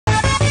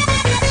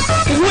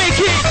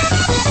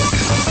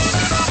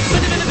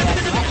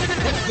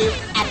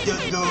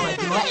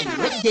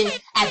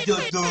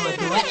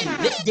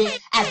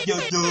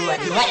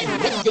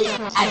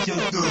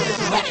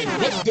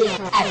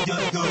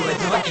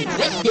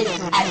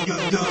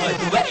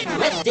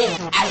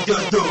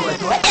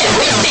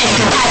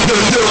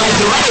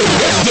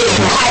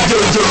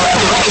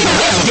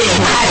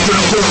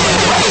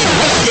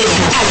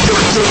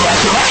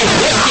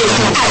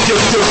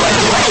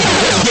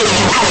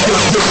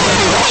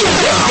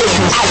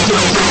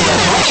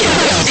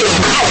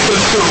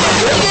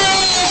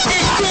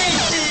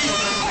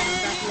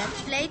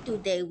Let's play.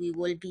 Today we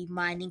will be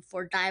mining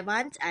for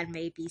diamonds and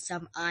maybe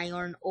some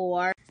iron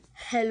ore.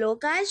 Hello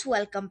guys,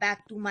 welcome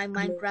back to my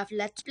Minecraft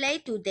Let's Play.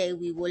 Today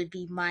we will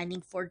be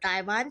mining for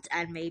diamonds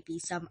and maybe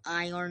some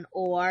iron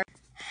ore.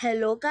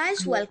 Hello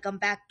guys, welcome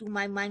back to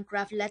my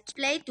Minecraft Let's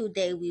Play.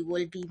 Today we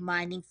will be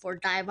mining for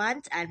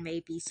diamonds and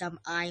maybe some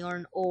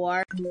iron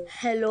ore.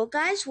 Hello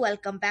guys,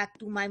 welcome back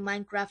to my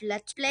Minecraft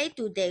Let's Play.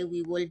 Today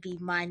we will be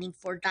mining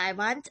for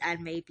diamonds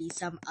and maybe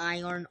some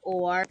iron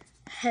ore.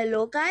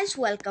 Hello guys,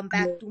 welcome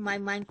back to my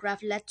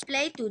Minecraft Let's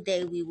Play.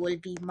 Today we will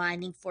be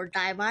mining for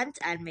diamonds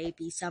and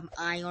maybe some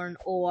iron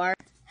ore.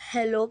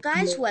 Hello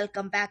guys,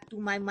 welcome back to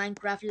my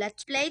Minecraft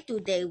Let's Play.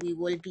 Today we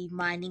will be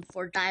mining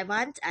for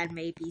diamonds and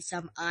maybe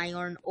some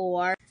iron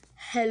ore.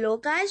 Hello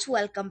guys,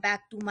 welcome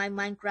back to my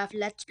Minecraft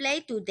Let's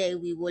Play. Today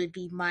we will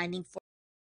be mining for